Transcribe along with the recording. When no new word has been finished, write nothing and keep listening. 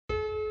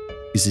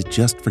Is it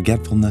just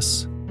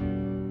forgetfulness?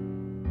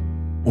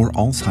 Or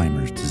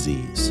Alzheimer's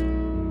disease?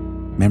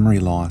 Memory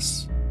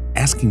loss?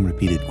 Asking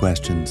repeated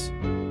questions?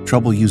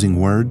 Trouble using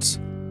words?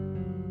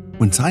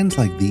 When signs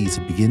like these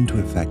begin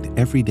to affect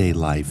everyday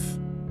life,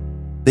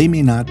 they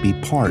may not be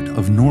part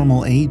of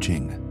normal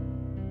aging.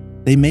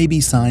 They may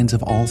be signs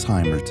of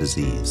Alzheimer's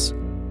disease,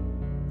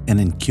 an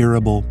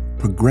incurable,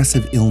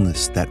 progressive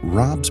illness that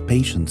robs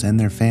patients and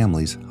their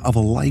families of a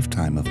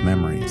lifetime of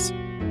memories.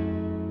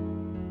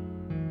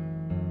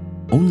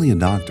 Only a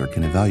doctor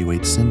can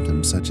evaluate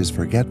symptoms such as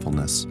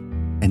forgetfulness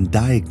and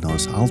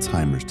diagnose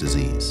Alzheimer's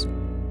disease.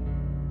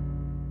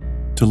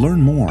 To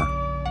learn more,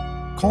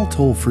 call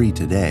toll-free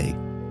today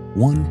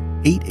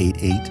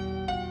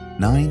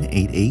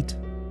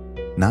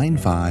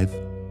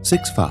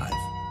 1-888-988-9565